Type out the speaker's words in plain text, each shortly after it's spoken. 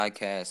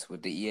podcast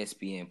with the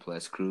ESPN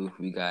Plus crew.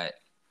 We got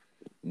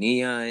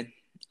Neon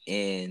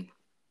and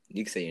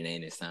you can say your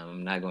name this time.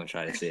 I'm not gonna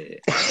try to say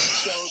it.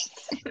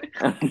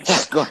 I'm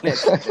not gonna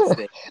try to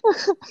say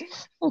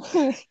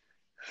it.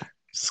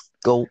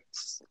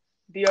 Skolts.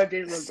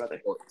 BRJ's little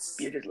brother.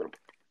 BRJ's little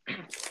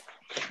brother.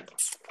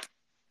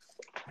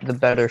 The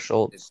better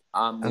Schultz.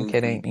 I'm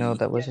kidding. No,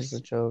 that was just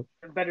a joke.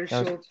 The better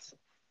Schultz.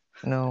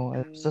 No,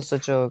 it's just a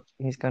joke.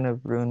 He's gonna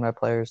ruin my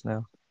players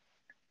now.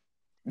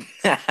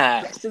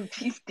 Rest in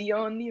peace,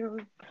 Neon.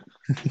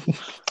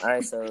 All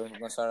right, so we're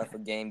gonna start off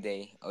with game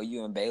day.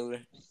 OU and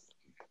Baylor.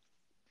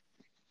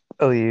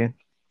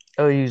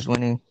 OU's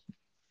winning.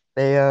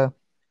 They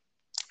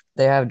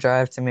have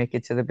drive to make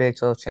it to the Big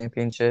 12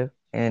 championship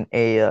and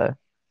I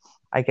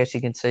guess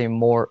you can say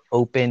more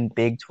open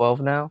Big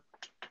 12 now.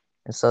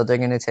 And so they're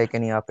gonna take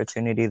any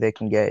opportunity they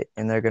can get,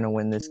 and they're gonna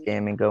win this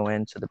game and go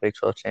into the Big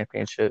 12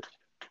 championship.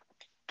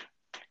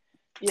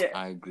 Yeah,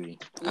 I agree.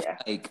 Yeah,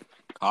 I feel like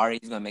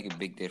Kari's gonna make a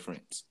big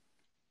difference.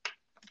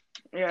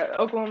 Yeah,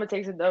 Oklahoma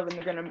takes a dub, and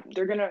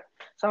they're gonna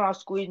somehow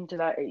squeeze into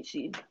that 8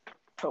 seed,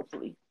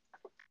 hopefully.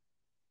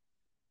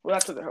 Well,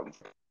 that's what they're hoping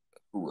for.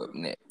 Who up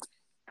next?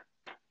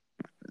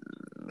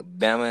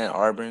 Bama and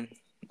Auburn.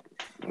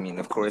 I mean,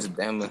 of course,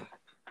 Bama.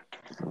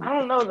 I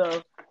don't know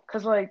though,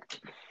 cause like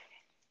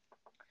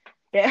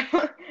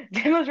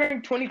Bama's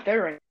ranked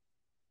 23rd right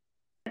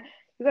now.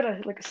 You got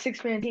a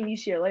 6-man team,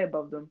 UCLA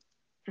above them.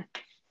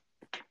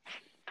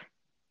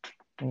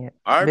 Yeah,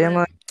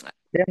 Auburn.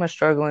 Bama's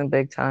struggling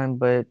big time,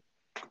 but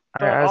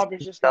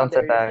Auburn's just not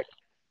there yet.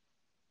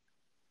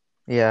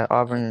 Yeah,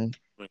 Auburn.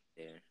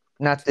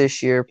 Not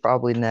this year,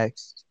 probably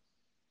next.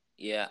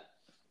 Yeah,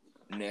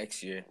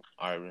 next year,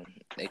 Auburn.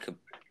 They could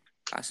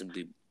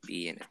possibly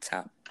be in the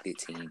top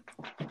 15.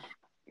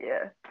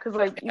 Yeah,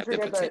 because you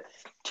forget that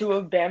two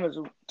of Bama's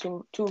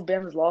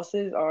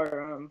losses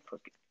are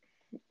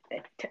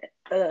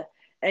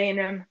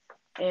A&M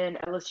and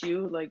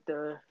LSU, like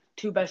the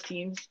two best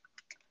teams.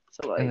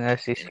 So in the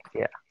SEC,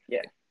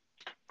 yeah.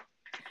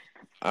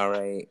 All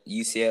right,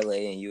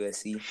 UCLA and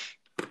USC.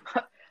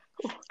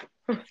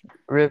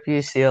 RIP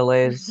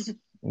UCLA's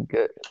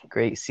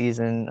great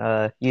season.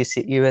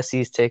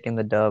 USC's taking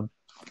the dub.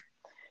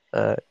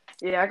 Yeah,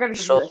 I gotta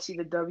give USC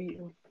the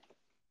W.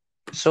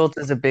 Schultz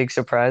is a big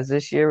surprise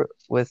this year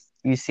with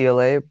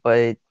UCLA,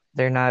 but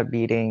they're not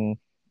beating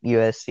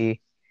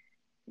USC.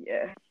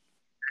 Yeah.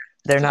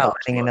 They're not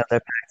letting another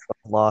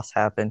Pac-12 loss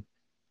happen.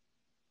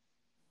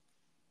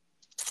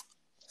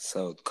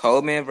 So,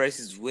 Coleman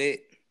versus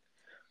Witt.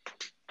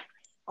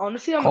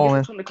 Honestly, I'm going to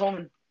give this one to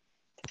Coleman.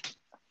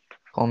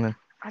 Coleman.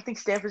 I think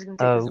Stanford's going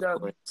to take this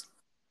dub.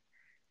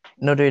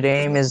 Notre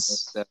Dame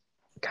is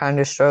kind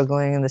of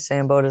struggling in the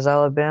same boat as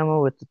Alabama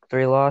with the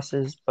 3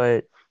 losses,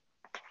 but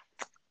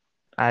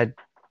I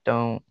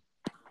don't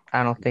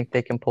think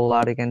they can pull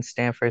out against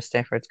Stanford.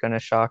 Stanford's going to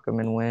shock them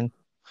and win.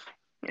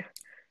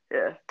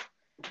 Yeah.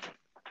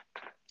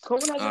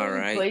 Coleman hasn't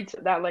really played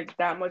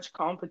that much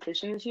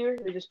competition this year.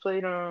 They just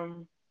played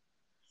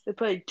they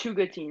played 2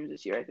 good teams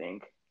this year, I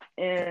think.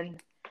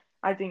 And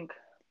I think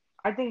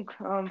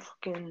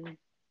fucking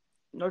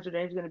Notre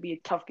Dame's going to be a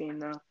tough game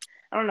though.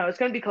 I don't know, it's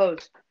going to be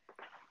close.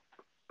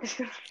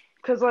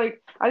 Cuz I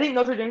think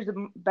Notre Dame's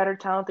the better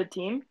talented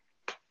team.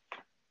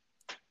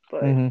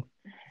 But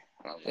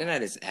they're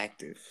not as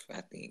active,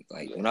 I think.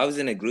 When I was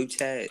in a group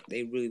chat,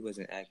 they really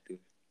wasn't active.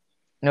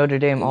 Notre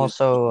Dame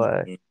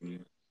also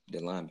the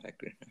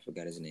linebacker, I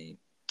forgot his name.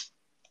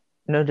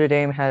 Notre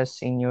Dame has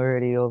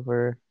seniority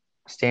over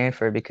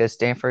Stanford because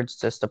Stanford's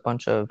just a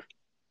bunch of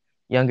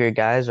younger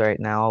guys right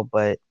now,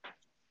 but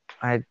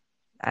I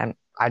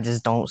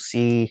just don't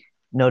see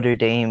Notre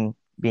Dame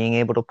being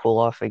able to pull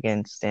off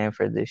against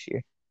Stanford this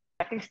year.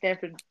 I think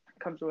Stanford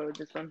comes away with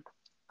this one.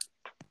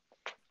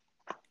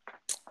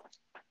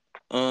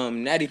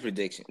 Natty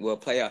prediction. Well,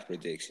 playoff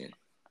prediction.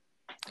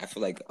 I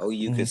feel like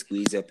OU could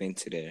squeeze up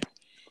into that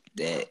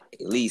at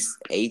least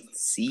 8th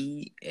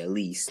seed, at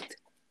least.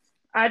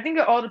 I think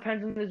it all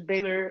depends on this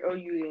Baylor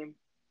OU game.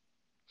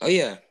 Oh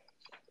yeah.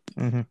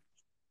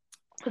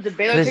 This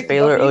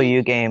Baylor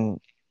OU game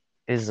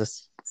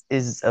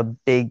is a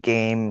big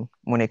game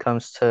when it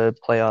comes to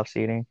playoff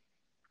seeding.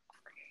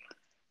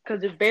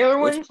 Because if Baylor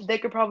wins, they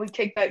could probably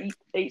take that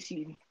 8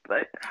 seed.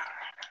 But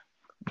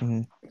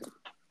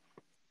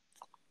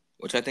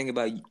what y'all think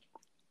about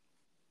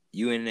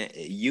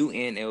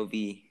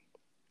UNLV?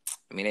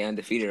 I mean, they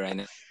undefeated right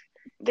now.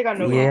 They got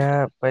no.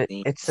 Yeah, but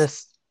it's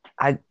just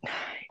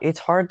it's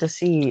hard to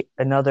see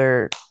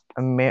another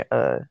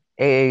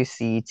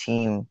AAC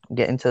team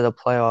get into the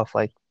playoff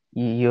like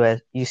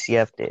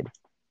UCF did.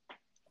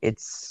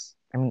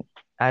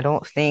 I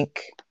don't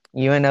think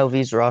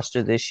UNLV's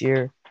roster this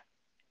year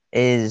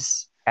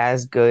is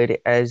as good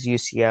as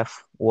UCF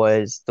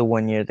was the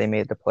one year they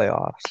made the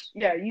playoffs.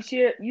 Yeah,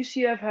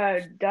 UCF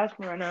had Das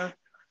Morena,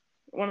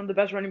 one of the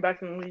best running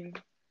backs in the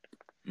league.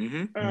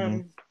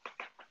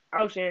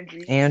 Alex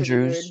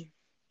Andrews.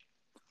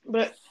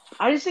 But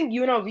I just think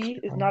UNLV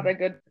is not that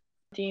good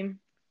team.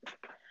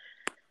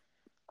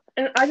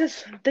 And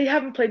they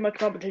haven't played much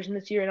competition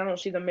this year, and I don't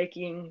see them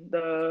making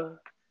the.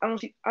 I don't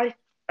see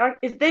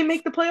if they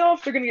make the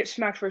playoffs, they're gonna get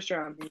smacked first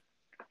round.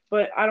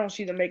 But I don't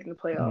see them making the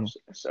playoffs.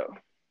 So.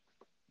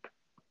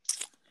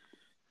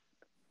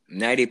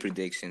 Natty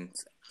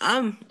predictions.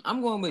 I'm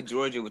going with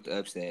Georgia with the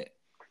upset.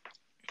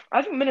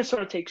 I think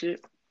Minnesota takes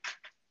it.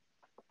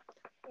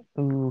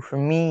 Ooh, for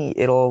me,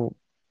 it'll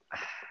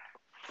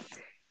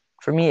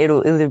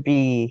either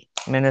be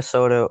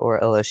Minnesota or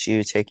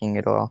LSU taking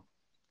it all.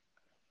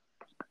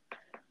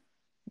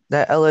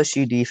 That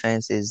LSU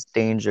defense is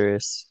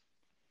dangerous.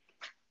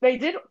 They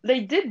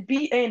did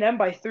beat A&M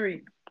by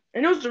 3,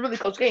 and it was a really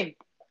close game.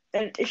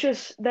 And it's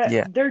just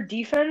that their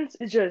defense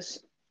is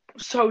just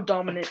so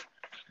dominant.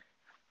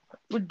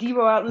 With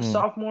Deebo out, the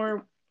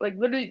sophomore, like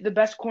literally the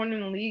best corner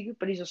in the league,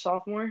 but he's a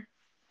sophomore.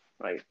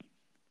 Like,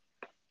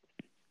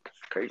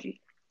 it's crazy.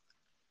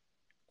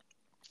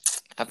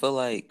 I feel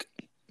like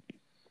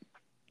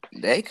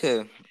they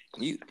could.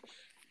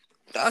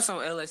 Thoughts on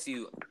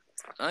LSU?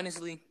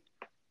 Honestly,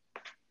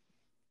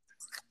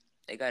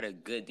 they got a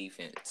good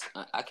defense.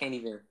 I can't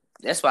even.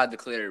 That's why I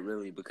declared it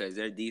really, because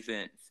their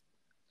defense,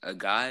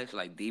 guys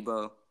like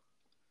Deebo,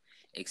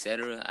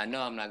 etc. I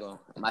know I'm not going.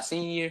 My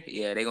senior year,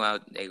 yeah, they gonna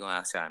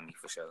outshine me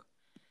for sure.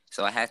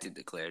 So I had to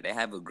declare they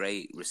have a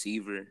great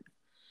receiver,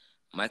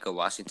 Micah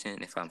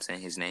Washington, if I'm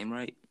saying his name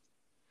right.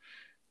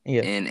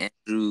 Yeah. And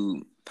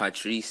Andrew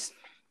Patrice,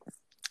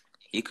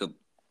 he could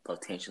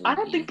potentially. I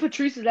don't think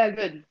Patrice is that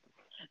good.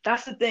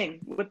 That's the thing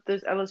with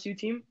this LSU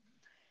team.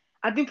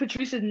 I think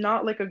Patrice is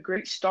not like a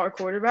great star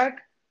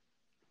quarterback.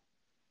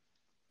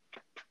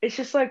 It's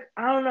just like,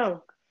 I don't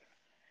know.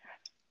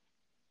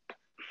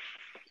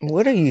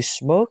 What are you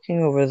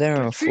smoking over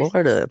there in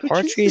Florida?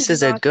 Patrice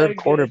is a good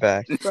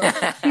quarterback.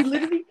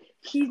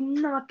 He's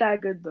not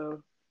that good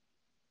though.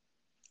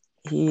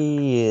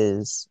 He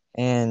is,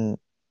 and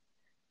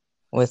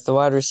with the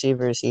wide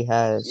receivers he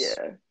has,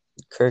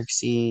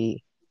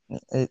 Kirksey,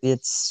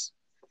 it's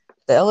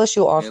the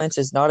LSU offense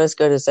is not as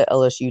good as the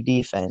LSU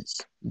defense,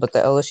 but the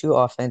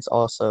LSU offense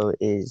also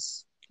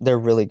they're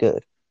really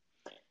good.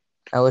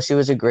 LSU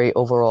is a great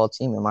overall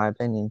team, in my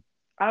opinion.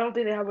 I don't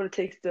think they have what it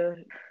takes to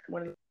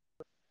win.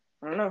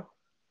 I don't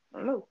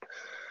know.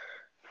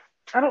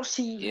 I don't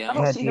see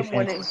them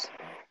winning.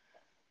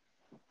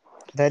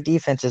 That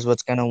defense is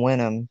what's going to win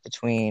them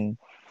between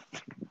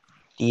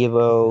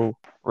Deebo,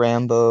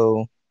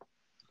 Rambo,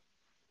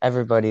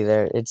 everybody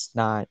there.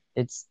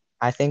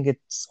 I think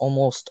it's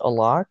almost a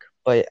lock,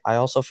 but I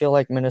also feel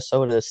like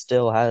Minnesota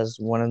still has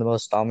one of the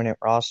most dominant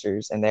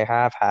rosters, and they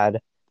have had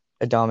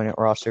a dominant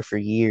roster for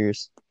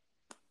years.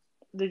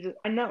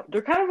 I know.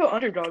 They're kind of an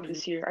underdog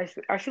this year.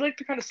 I feel like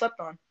they're kind of slept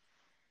on.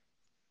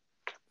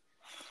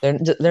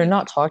 They're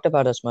not talked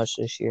about as much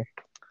this year.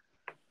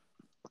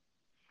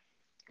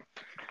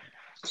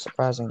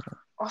 Surprisingly.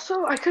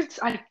 Also, I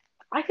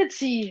could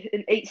see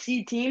an 8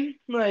 seed team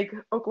like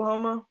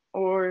Oklahoma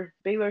or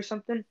Baylor or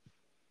something.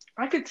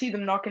 I could see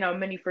them knocking out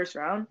many first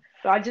round,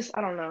 but I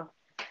don't know.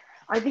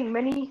 I think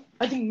many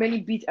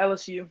beats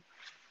LSU.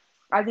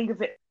 I think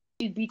if it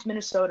beats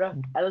Minnesota,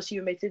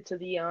 LSU makes it to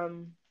the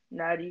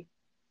Natty.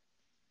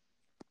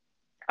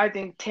 I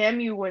think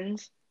TAMU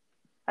wins.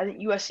 I think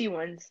USC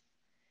wins.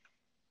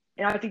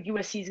 And I think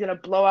USC is going to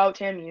blow out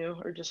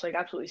TAMU or just like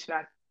absolutely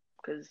smack,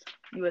 because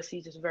USC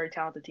is just a very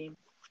talented team.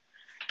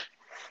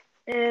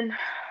 And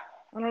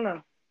I don't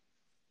know.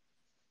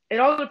 It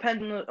all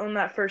depends on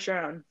that first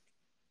round.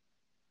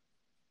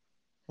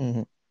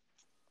 Mm-hmm.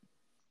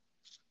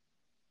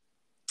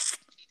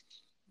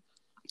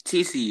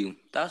 TCU.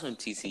 Thoughts on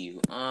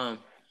TCU?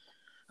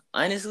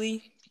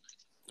 Honestly,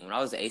 when I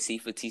was the AC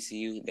for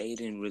TCU, they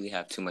didn't really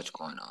have too much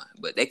going on,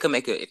 but they could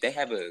if they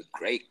have a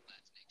great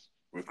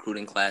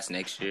recruiting class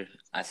next year,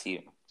 I see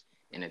them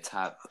in the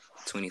top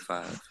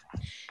 25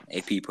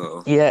 AP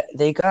poll. Yeah,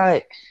 they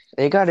got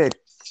a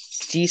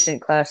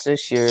decent class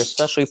this year,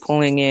 especially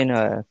pulling in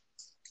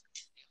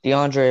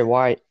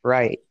DeAndre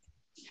Wright.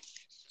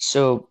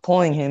 So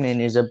pulling him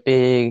in is a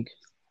big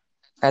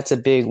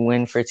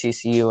win for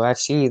TCU. I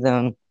see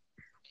them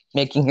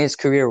making his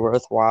career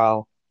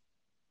worthwhile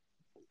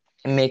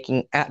and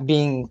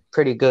being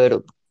pretty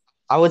good.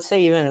 I would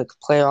say even a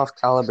playoff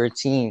caliber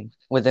team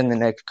within the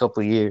next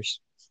couple of years.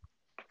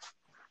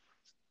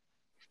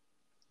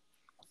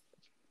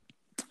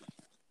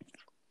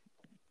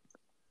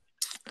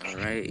 All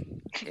right,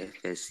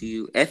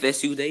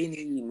 FSU, they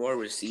need more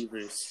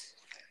receivers.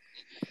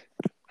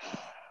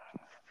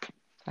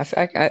 I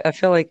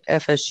feel like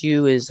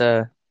FSU is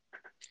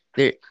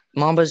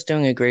Mamba's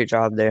doing a great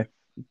job there,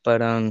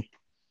 but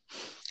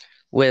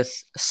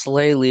with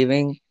Slay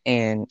leaving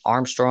and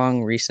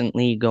Armstrong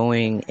recently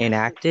going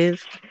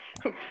inactive,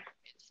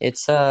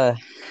 it's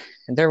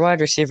their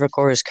wide receiver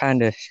core is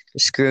kind of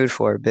screwed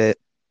for a bit.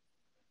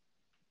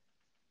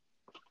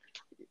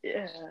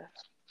 Yeah.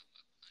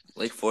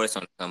 Wake Forest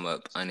on the come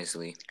up,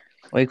 honestly.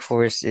 Wake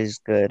Forest is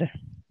good.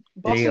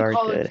 They are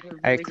good.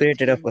 I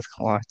cleared it up with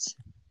Watts.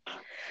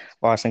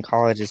 Boston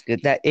College is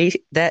good. That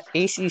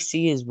ACC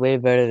is way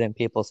better than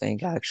people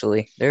think,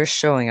 actually. They're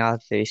showing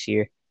out this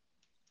year.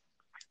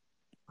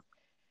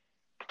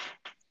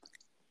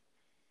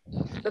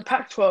 The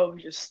Pac-12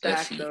 is just stacked,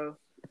 Let's see. though.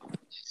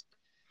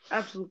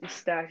 Absolutely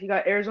stacked. You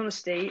got Arizona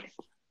State.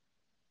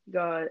 You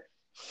got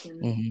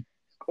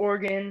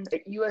Oregon,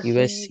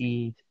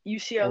 USC,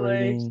 UCLA,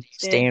 Oregon,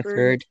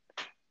 Stanford.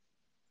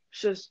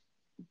 It's just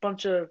a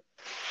bunch of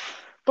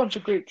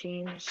great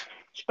teams,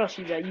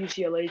 especially that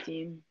UCLA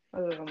team.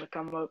 They're on the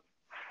come up.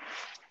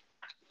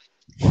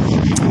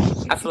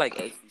 I feel like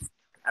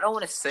I don't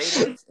want to say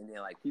this, and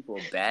then like people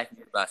back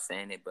me about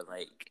saying it, but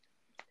like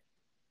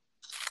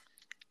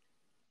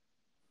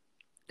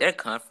their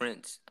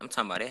conference, I'm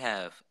talking about, they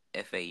have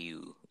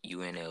FAU,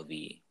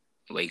 UNLV,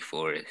 Wake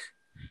Forest.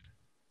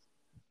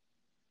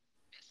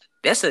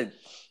 That's a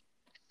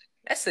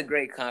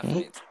great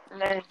conference.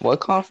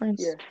 What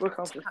conference? Yeah, what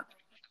conference?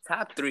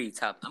 Top three.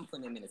 I'm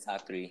putting them in the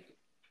top three.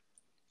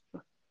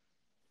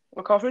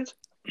 What conference?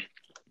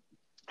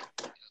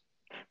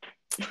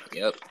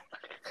 Yep.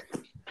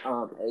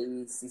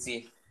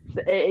 AACC.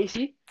 The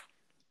AAC?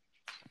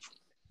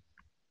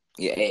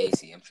 Yeah,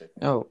 AAC. I'm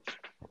tripping. Oh,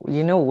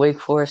 you know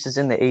Wake Forest is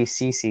in the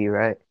ACC,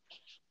 right?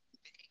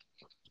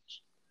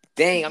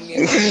 Dang, I'm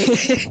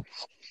getting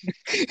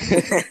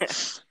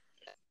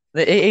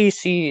The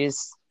AAC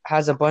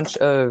has a bunch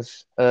of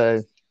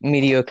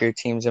mediocre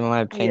teams, in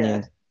my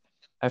opinion. Yeah.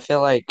 I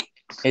feel like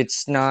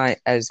it's not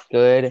as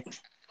good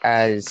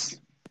as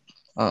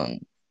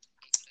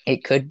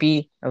it could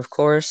be, of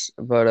course,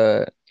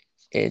 but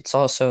it's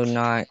also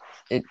not.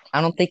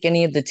 I don't think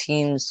any of the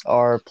teams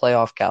are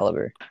playoff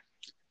caliber.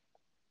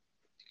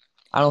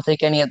 I don't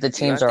think any of the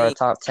teams are a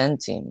top 10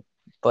 team,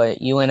 but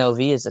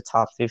UNLV is a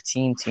top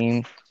 15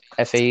 team.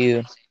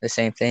 FAU, the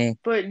same thing.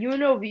 But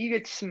UNLV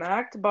gets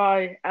smacked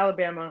by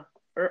Alabama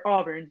or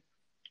Auburn.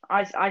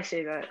 I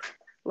say that.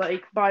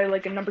 Like, by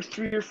like a number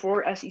 3 or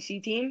 4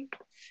 SEC team.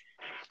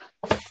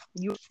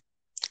 They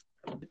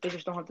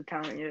just don't have the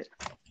talent yet.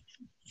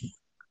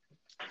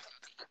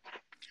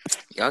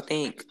 Y'all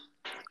think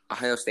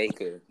Ohio State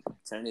could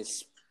turn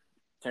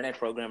that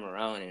program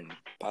around and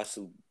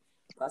possibly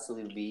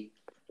be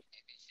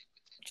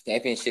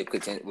championship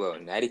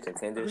natty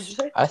contenders?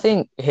 I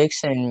think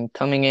Hickson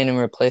coming in and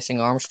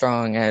replacing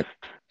Armstrong at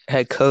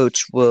head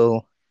coach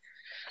will.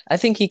 I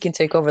think he can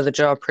take over the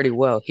job pretty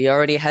well. He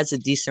already has a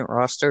decent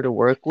roster to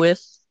work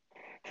with.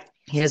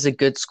 He has a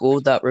good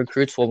school that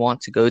recruits will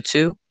want to go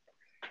to.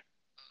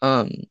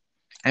 I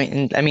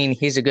mean,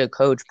 he's a good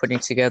coach putting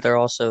together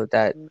also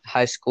that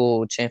high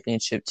school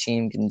championship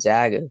team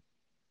Gonzaga.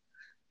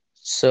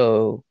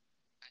 So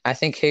I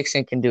think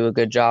Hickson can do a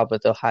good job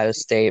with Ohio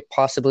State,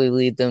 possibly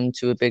lead them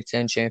to a Big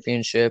Ten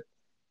championship.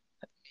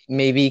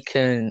 Maybe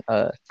can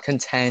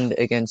contend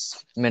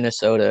against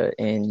Minnesota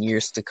in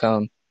years to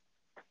come.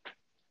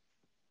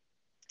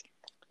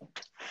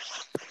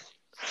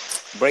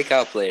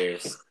 Breakout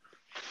players.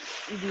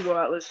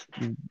 Debo Atlas.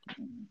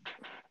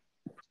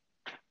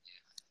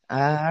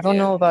 I don't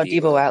know about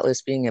Debo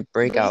Atlas being a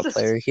breakout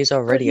player. He's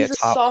already a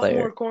top sophomore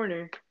player.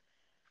 Corner.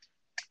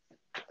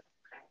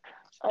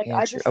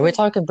 Are we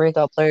talking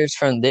breakout players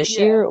from this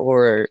year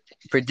or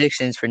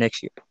predictions for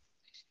next year?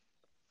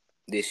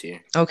 This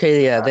year.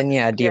 Okay, yeah, then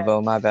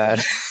Debo, my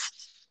bad.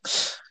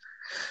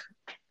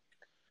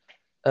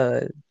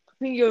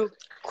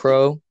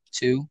 Crow,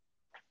 2.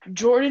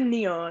 Jordan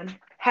Neon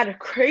had a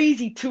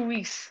crazy 2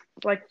 weeks,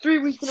 like 3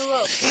 weeks in a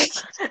row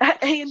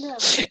at A&M.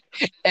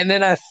 And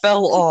then I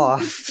fell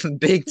off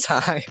big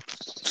time.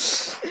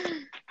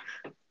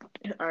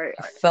 All right.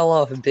 I fell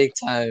off big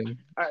time.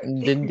 Right.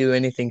 Didn't do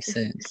anything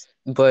since.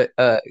 But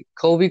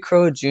Colby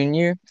Crow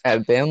Jr.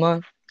 at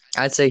Bama,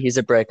 I'd say he's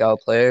a breakout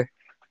player.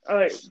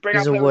 He's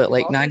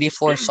a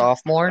 94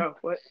 sophomore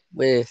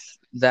with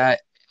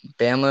that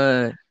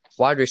Bama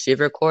wide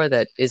receiver core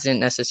that isn't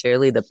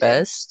necessarily the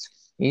best.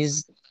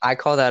 I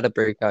call that a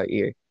breakout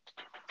year.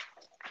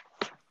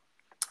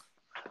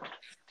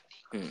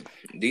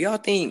 Do y'all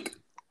think?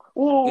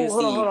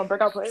 Hold on,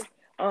 breakout player.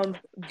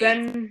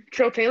 Ben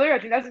Taylor, I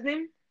think that's his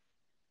name.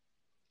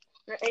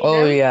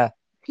 Oh yeah,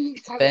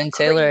 Ben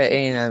Taylor at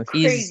A&M.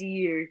 Crazy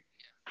year.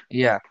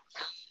 Yeah,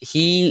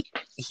 he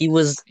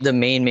was the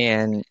main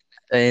man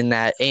in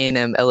that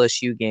A&M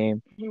LSU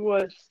game. He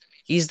was.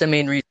 He's the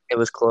main reason it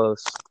was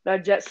close.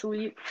 That jet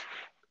sweep.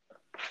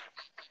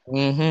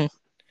 Mm-hmm.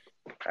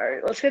 All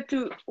right, let's get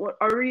to. What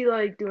are we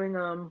like doing?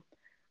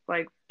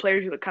 Like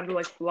players who kind of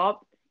like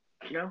flop,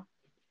 you know?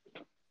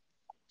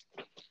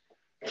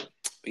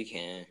 We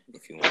can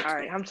if you want. All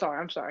right, I'm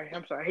sorry.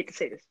 I hate to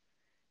say this.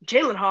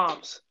 Jalen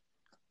Hobbs.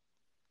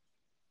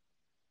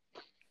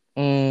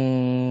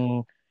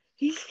 He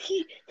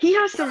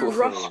has some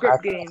rough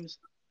script games.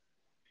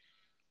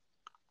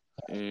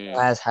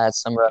 Has had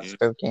some rough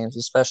script games,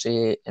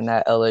 especially in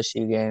that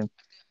LSU game.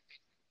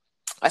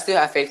 I still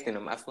have faith in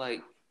him. I feel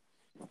like.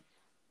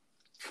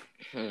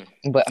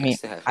 But I mean,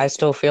 I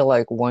still feel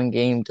like one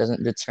game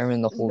doesn't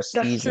determine the whole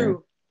season. That's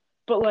true.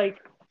 But like,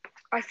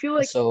 I feel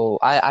like. So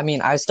I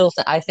mean, I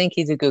think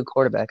he's a good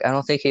quarterback. I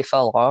don't think he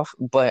fell off,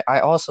 but I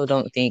also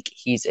don't think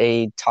he's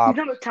a top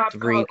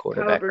 3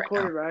 quarterback right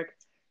now.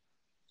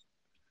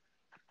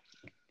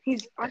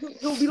 I think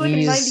he'll be like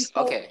a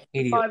 94,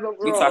 95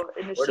 overall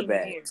in the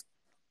senior year.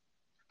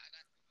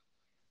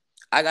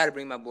 I gotta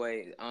bring my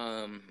boy.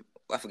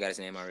 I forgot his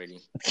name already.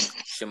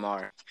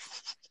 Shamar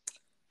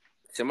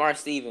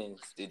Stevens,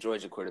 the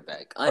Georgia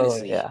quarterback.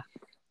 Honestly,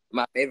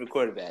 my favorite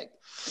quarterback.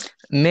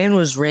 Man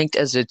was ranked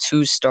as a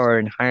 2-star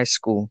in high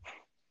school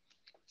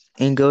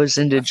and goes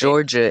into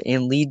Georgia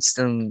and leads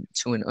them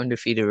to an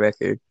undefeated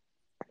record.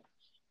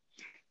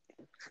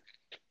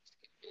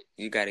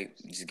 You gotta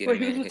just get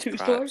him his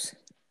props.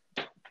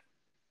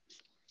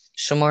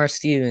 Shamar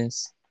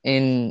Stevens,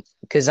 and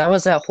because that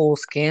was that whole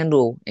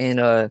scandal in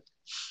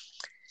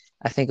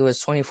I think it was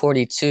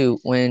 2042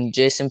 when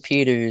Jason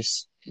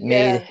Peters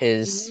made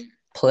his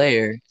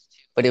player,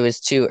 but it was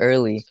too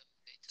early.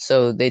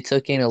 So they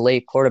took in a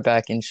late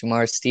quarterback in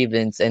Shamar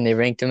Stevens, and they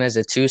ranked him as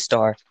a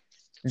 2-star.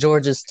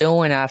 Georgia still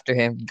went after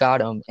him,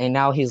 got him, and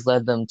now he's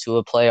led them to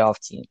a playoff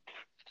team.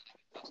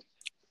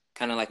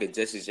 Kind of like a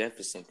Justice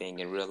Jefferson thing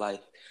in real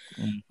life.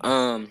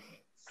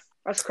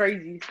 That's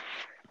crazy.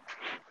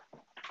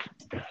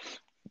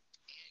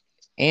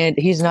 And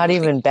he's not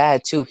even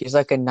bad, too. He's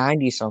like a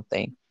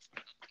 90-something.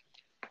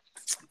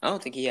 I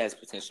don't think he has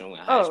potential to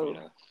win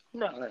Heisman.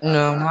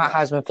 No, not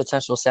Heisman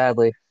potential,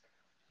 sadly.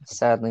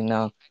 Sadly,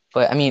 no.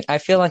 But, I mean, I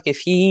feel like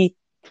if it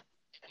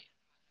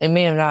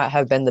may not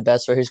have been the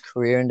best for his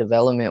career and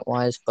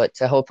development-wise, but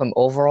to help him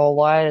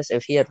overall-wise,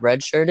 if he had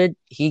redshirted,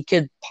 he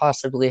could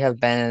possibly have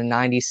been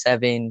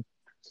 97,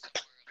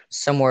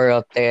 somewhere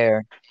up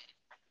there,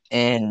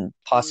 and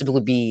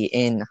possibly be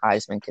in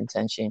Heisman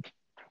contention.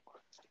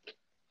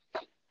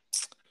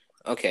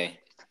 Okay.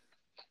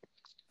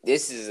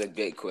 This is a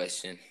good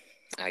question,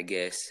 I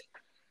guess.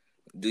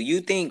 Do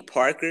you think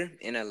Parker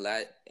and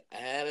Elias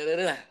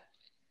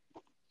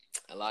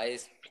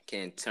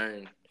can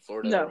turn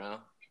Florida around?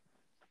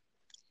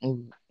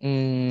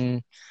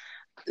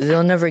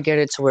 They'll never get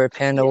it to where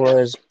Panda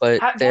was,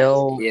 but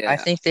I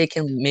think they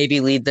can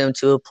maybe lead them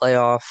to a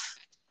playoff.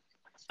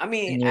 I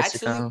mean,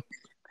 actually,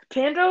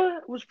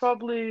 Panda was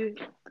probably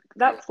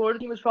that Florida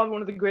team was probably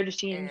one of the greatest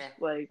teams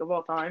of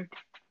all time.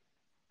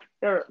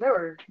 They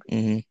were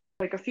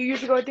like a few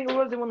years ago, I think it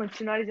was. They won like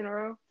 2 nights in a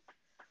row.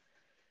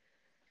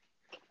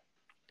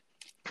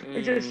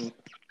 It's just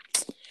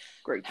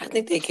great. I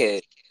think they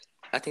can.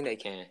 I think they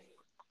can.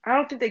 I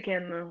don't think they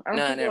can though. I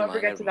don't think they'll ever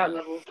get to that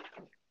level.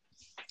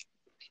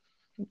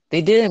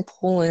 They didn't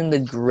pull in the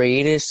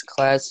greatest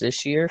class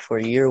this year for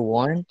year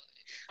one,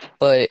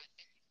 but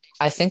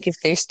I think if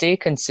they stay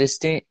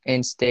consistent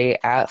and stay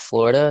at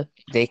Florida,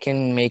 they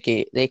can make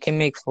it. They can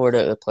make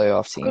Florida a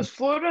playoff team. Because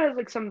Florida has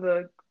like some of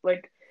the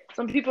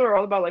some people are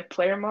all about like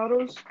player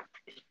models,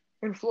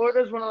 and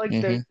Florida is one of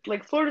the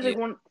Florida's like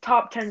one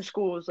top 10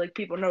 schools like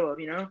people know of.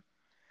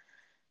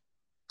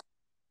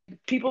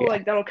 People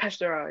that'll catch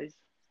their eyes.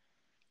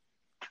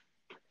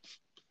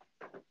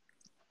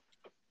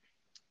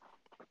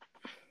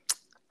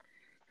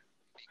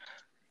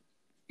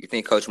 You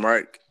think Coach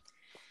Mark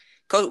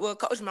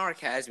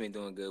has been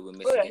doing good with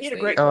Michigan he had State. A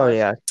great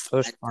class.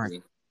 Coach Mark.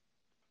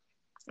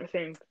 I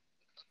think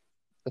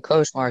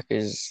Coach Mark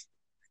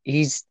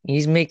he's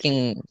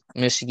making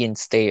Michigan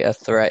State a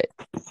threat,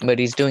 but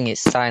he's doing it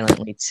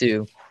silently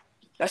too.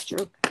 That's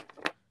true.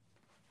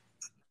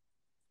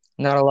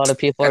 Not a lot of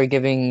people are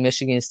giving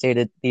Michigan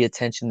State the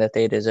attention that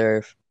they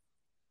deserve.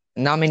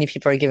 Not many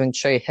people are giving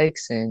Trey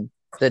Hickson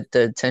the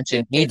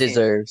attention he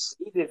deserves.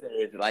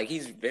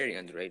 He's very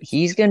underrated.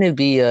 He's going to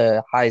be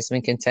a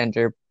Heisman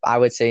contender. I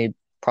would say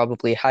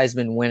probably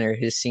Heisman winner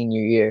his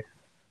senior year.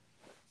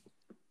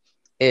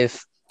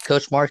 If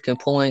Coach Mark can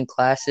pull in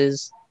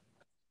classes,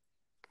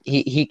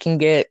 he can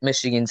get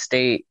Michigan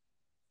State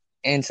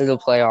into the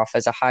playoff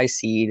as a high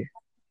seed.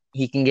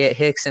 He can get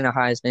Hickson a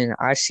Heisman.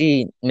 I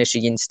see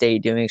Michigan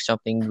State doing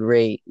something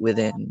great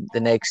within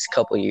the next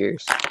couple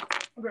years.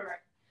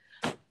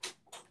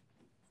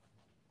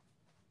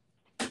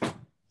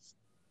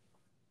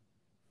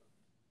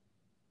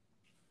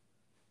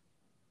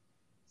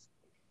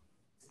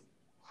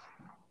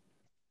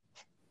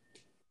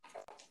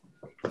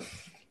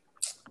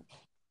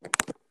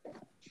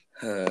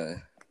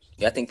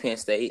 I think Penn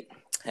State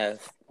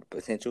have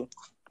potential.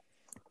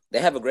 They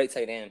have a great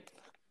tight end.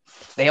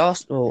 They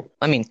also,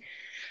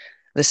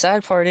 the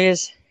sad part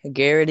is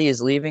Garrity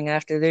is leaving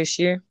after this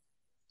year,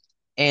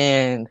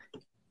 and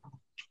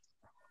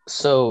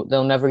so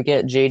they'll never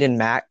get Jaden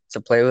Mack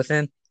to play with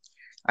him.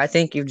 I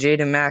think if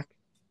Jaden Mack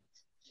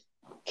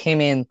came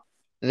in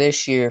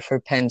this year for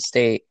Penn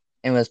State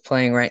and was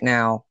playing right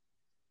now,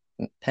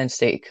 Penn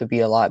State could be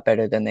a lot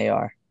better than they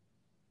are.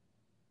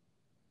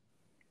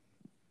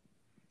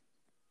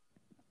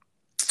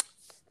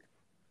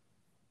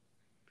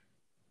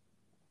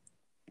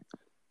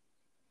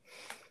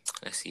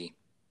 Let's see.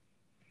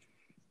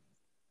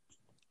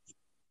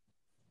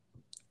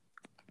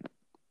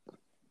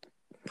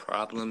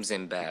 Problems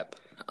in BAP.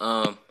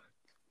 I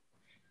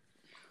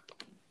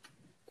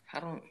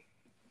don't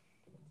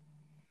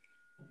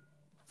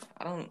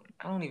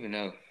even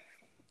know.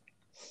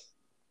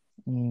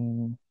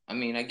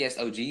 I guess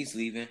OG's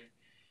leaving.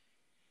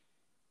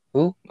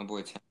 Who? My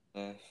boy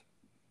left.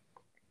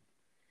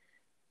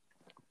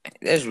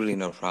 There's really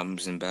no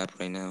problems in BAP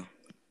right now.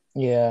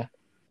 Yeah.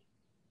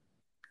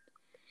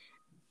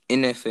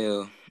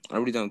 NFL. I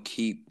really don't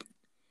keep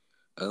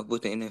up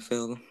with the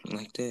NFL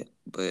like that,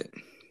 but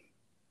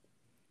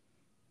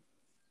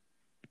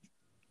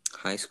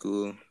high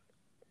school.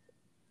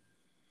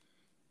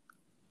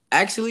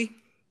 Actually,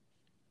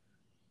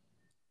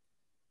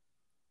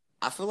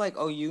 I feel like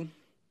OU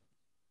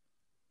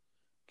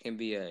can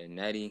be a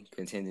natty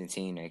contending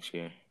team next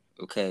year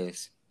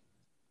because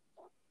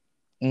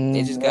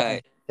they just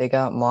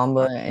got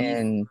Mamba Marquise.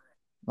 and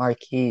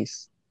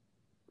Marquise.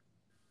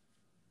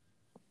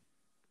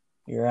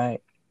 You're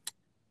right.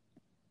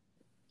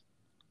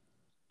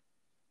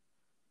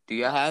 Do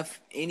y'all have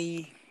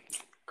any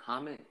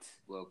comments,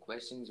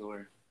 questions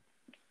or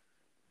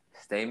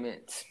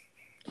statements?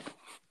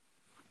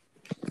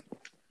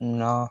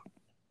 No.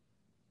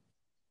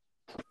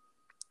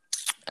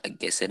 I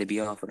guess that'd be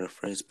all for the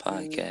first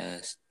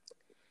podcast.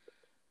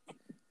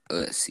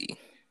 Let's see.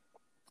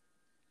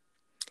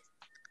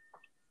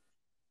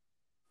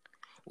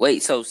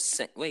 Wait. I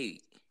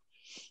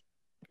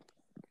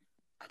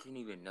didn't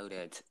even know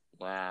that.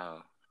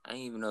 Wow. I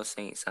didn't even know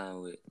Saint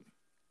signed with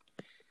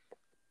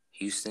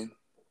Houston.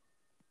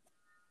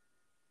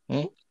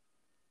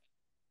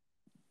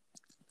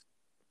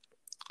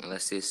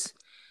 Unless this.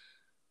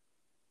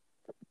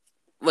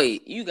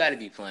 Wait, you gotta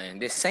be playing.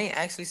 Did Saint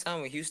actually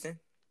sign with Houston?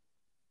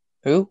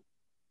 Who?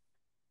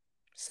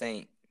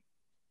 Saint.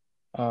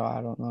 Oh,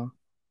 I don't know.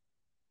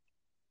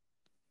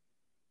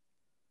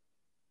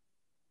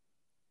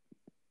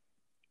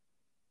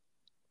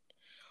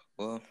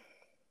 Well,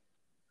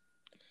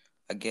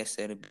 I guess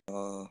that'll be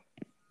all.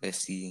 Let's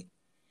see.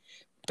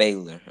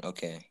 Baylor.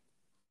 Okay.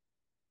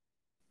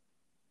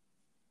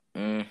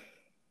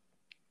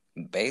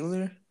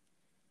 Baylor?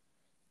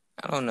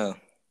 I don't know.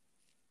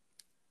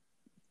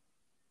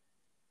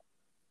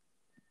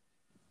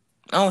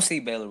 I don't see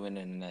Baylor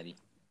winning the Natty.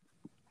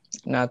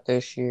 Not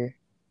this year.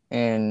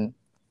 And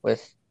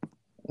with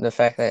the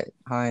fact that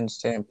Hines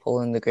didn't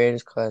pull in the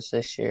greatest class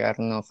this year, I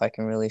don't know if I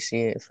can really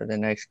see it for the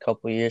next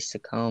couple years to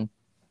come.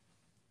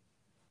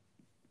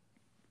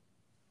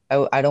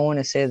 I don't want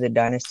to say the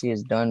dynasty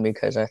is done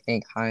because I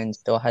think Hines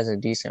still has a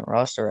decent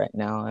roster right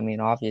now. I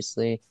mean,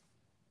 obviously,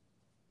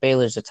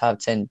 Baylor's a top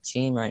 10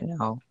 team right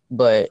now,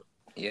 but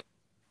yeah,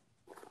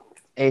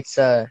 it's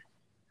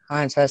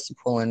Hines has to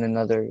pull in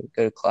another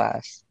good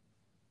class.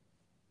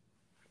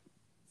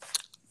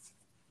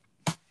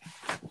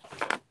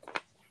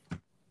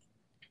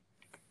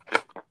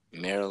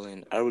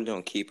 Maryland. I really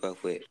don't keep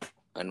up with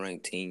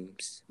unranked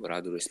teams, with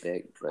all due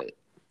respect, but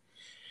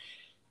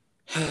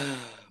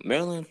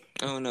Maryland,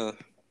 I don't know.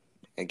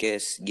 I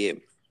guess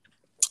get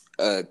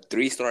a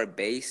 3-star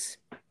base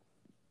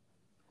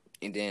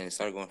and then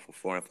start going for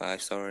 4 and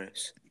 5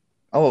 stars.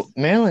 Oh,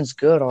 Maryland's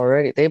good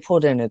already. They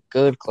pulled in a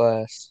good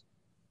class.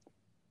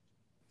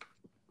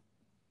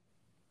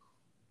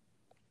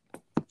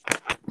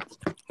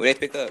 Who they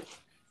pick up?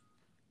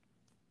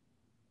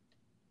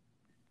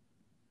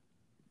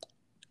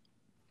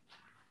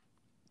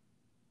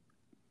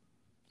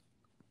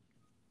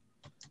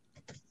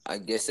 I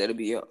guess that'll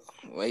be all.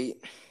 Wait.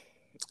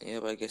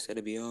 Yep, I guess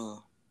that'll be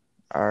all.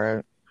 All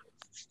right.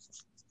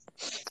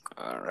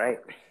 All right.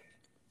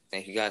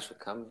 Thank you guys for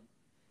coming.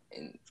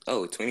 And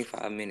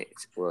 25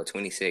 minutes. Well,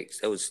 26.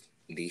 That was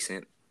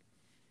decent.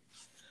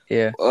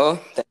 Yeah. Well,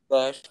 thank you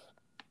guys.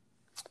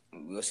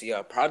 We'll see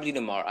y'all probably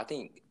tomorrow. I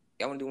think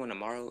y'all want to do one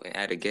tomorrow and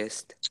add a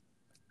guest.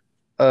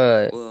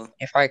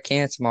 If I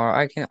can tomorrow,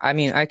 I can. I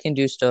mean, I can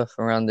do stuff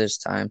around this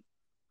time.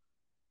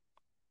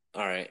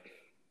 All right.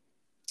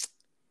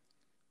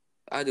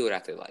 I'll do it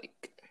after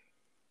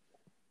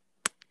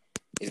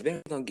Is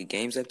Ben gonna get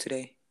games up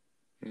today?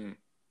 I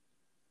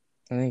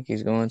think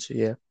he's going to.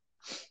 Yeah.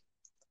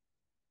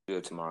 Do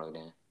it tomorrow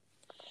then.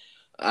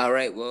 All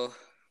right. Well,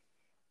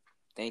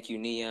 thank you,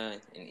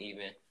 Neon and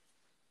Even,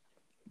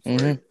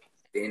 for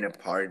being a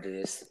part of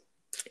this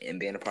and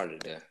being a part of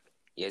the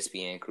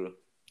ESPN crew.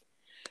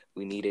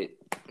 We needed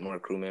more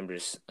crew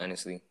members,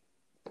 honestly.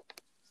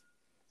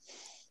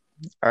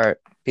 All right.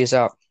 Peace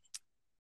out.